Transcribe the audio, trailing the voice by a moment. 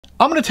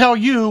I'm going to tell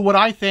you what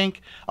I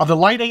think of the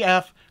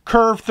LiteAF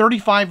Curve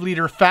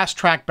 35L Fast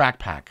Track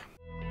Backpack.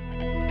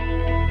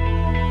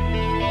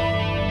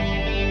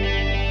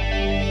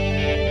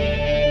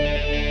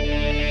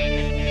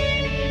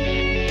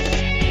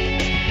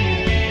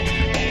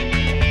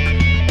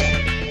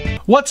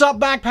 What's up,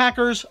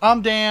 backpackers?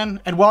 I'm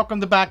Dan, and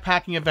welcome to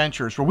Backpacking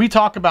Adventures, where we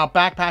talk about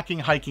backpacking,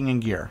 hiking, and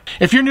gear.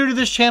 If you're new to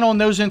this channel and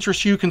those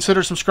interest you,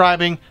 consider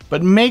subscribing,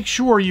 but make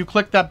sure you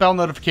click that bell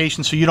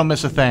notification so you don't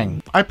miss a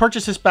thing. I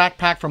purchased this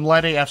backpack from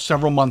LiteAF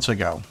several months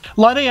ago.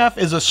 LiteAF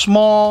is a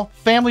small,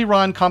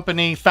 family-run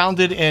company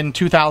founded in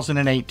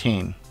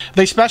 2018.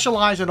 They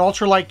specialize in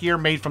ultralight gear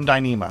made from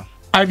Dyneema.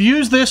 I've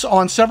used this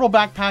on several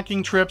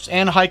backpacking trips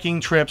and hiking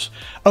trips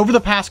over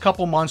the past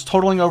couple months,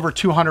 totaling over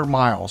 200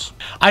 miles.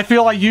 I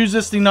feel I use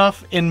this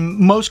enough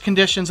in most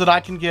conditions that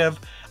I can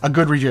give a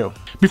good review.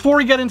 Before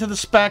we get into the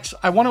specs,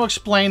 I want to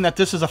explain that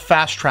this is a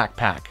fast track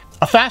pack.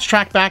 A fast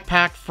track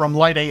backpack from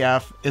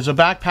LiteAF is a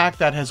backpack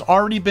that has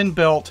already been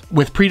built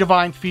with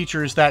predefined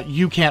features that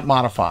you can't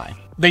modify.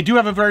 They do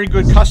have a very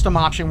good custom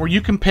option where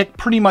you can pick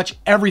pretty much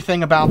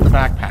everything about the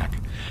backpack.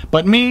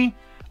 But me,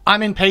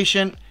 I'm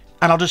impatient,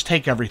 and I'll just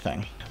take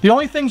everything. The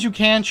only things you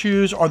can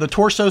choose are the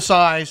torso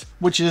size,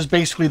 which is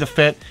basically the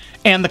fit,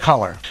 and the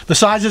color. The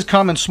sizes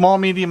come in small,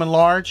 medium, and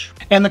large.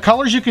 And the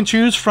colors you can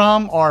choose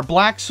from are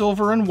black,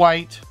 silver, and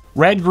white,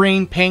 red,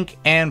 green, pink,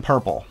 and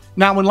purple.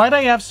 Now, when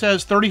LiteAF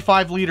says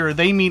 35L,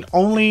 they mean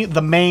only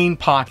the main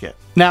pocket.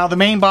 Now, the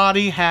main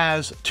body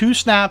has 2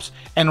 snaps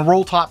and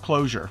roll top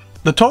closure.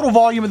 The total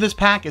volume of this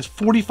pack is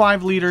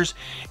 45 liters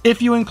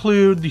if you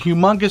include the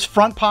humongous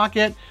front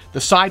pocket,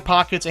 the side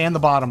pockets, and the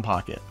bottom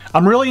pocket.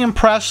 I'm really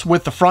impressed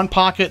with the front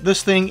pocket.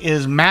 This thing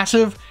is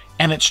massive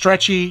and it's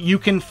stretchy. You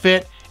can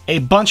fit a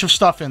bunch of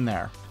stuff in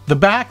there. The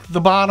back,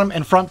 the bottom,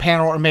 and front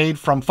panel are made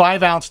from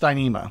 5-ounce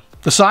Dyneema.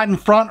 The side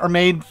and front are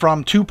made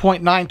from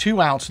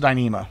 2.92-ounce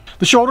Dyneema.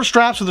 The shoulder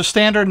straps are the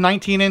standard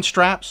 19-inch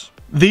straps.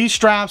 These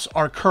straps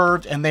are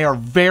curved and they are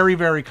very,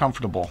 very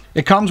comfortable.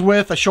 It comes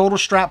with a shoulder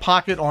strap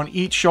pocket on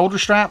each shoulder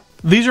strap.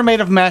 These are made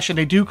of mesh and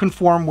they do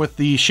conform with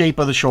the shape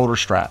of the shoulder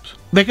straps.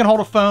 They can hold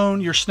a phone,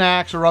 your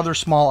snacks, or other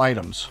small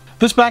items.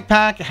 This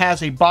backpack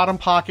has a bottom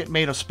pocket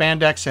made of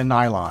spandex and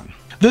nylon.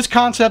 This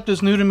concept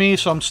is new to me,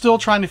 so I'm still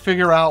trying to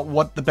figure out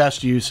what the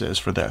best use is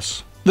for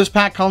this. This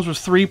pack comes with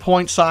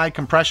 3-point side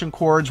compression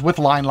cords with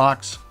line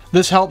locks.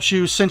 This helps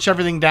you cinch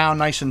everything down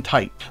nice and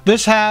tight.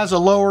 This has a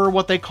lower,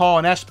 what they call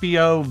an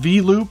SBO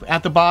V-loop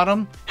at the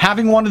bottom.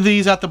 Having one of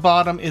these at the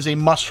bottom is a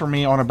must for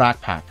me on a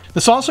backpack.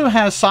 This also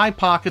has side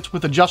pockets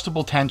with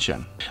adjustable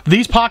tension.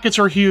 These pockets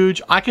are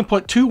huge. I can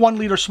put 2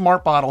 1-liter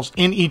smart bottles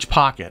in each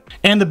pocket.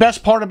 And the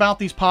best part about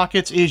these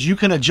pockets is you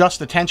can adjust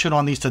the tension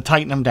on these to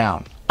tighten them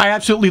down. I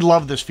absolutely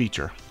love this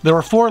feature. There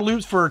are 4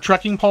 loops for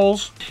trekking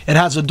poles. It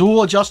has a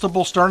dual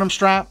adjustable sternum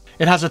strap.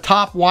 It has a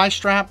top Y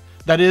strap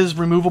that is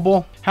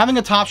removable. Having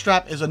a top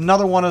strap is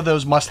another one of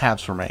those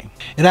must-haves for me.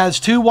 It has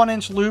 2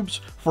 1-inch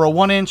loops for a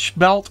 1-inch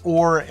belt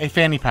or a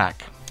fanny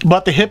pack.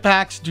 But the hip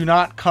packs do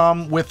not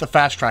come with the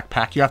fast track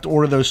pack. You have to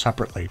order those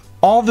separately.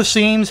 All the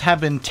seams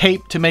have been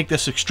taped to make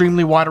this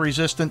extremely water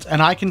resistant,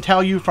 and I can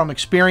tell you from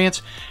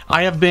experience,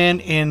 I have been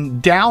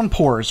in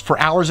downpours for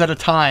hours at a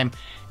time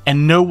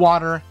and no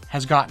water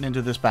has gotten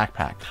into this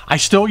backpack. I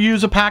still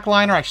use a pack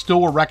liner. I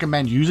still will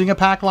recommend using a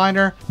pack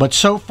liner, but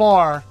so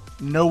far,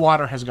 no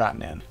water has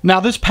gotten in.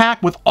 Now, this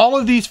pack with all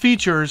of these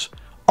features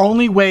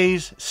only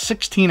weighs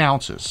 16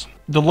 ounces.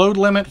 The load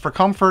limit for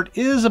comfort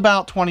is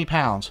about 20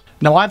 pounds.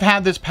 Now, I've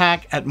had this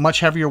pack at much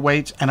heavier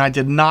weights and I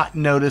did not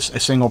notice a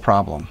single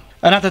problem.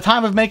 And at the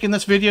time of making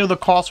this video, the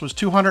cost was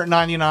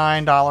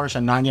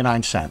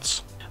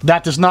 $299.99.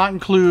 That does not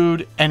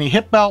include any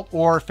hip belt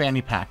or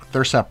fanny pack.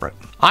 They're separate.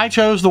 I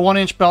chose the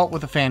 1-inch belt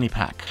with a fanny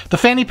pack. The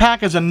fanny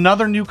pack is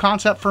another new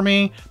concept for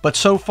me, but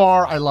so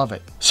far I love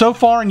it. So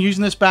far in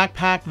using this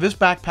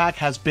backpack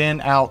has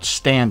been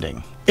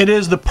outstanding. It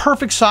is the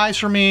perfect size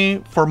for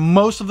me for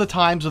most of the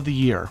times of the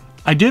year.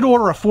 I did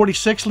order a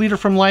 46L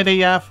from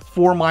LiteAF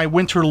for my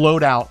winter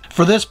loadout.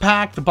 For this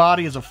pack, the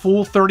body is a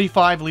full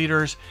 35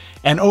 liters,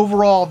 and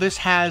overall this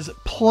has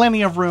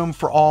plenty of room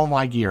for all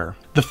my gear.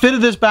 The fit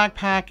of this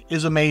backpack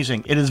is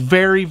amazing. It is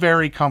very,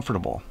 very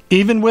comfortable.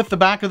 Even with the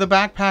back of the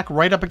backpack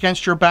right up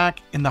against your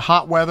back in the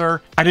hot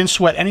weather, I didn't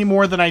sweat any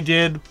more than I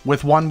did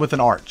with one with an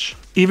arch.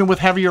 Even with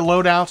heavier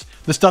loadouts,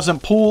 this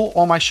doesn't pull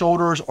on my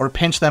shoulders or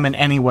pinch them in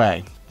any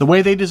way. The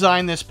way they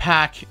designed this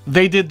pack,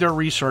 they did their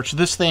research.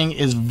 This thing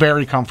is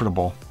very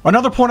comfortable.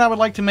 Another point I would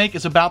like to make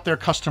is about their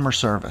customer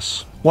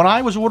service. When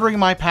I was ordering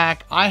my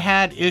pack, I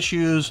had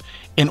issues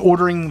in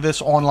ordering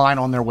this online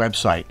on their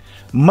website.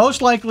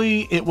 Most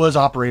likely it was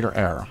operator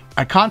error.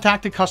 I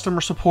contacted customer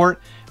support.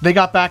 They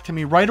got back to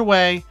me right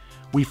away.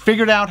 We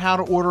figured out how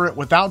to order it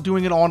without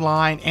doing it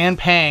online and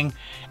paying,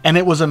 and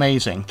it was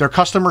amazing. Their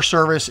customer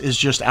service is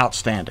just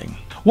outstanding.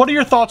 What are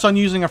your thoughts on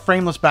using a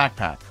frameless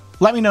backpack?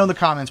 Let me know in the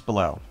comments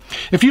below.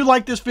 If you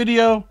like this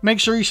video, make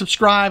sure you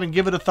subscribe and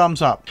give it a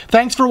thumbs up.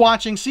 Thanks for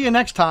watching. See you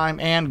next time,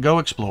 and go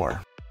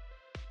explore.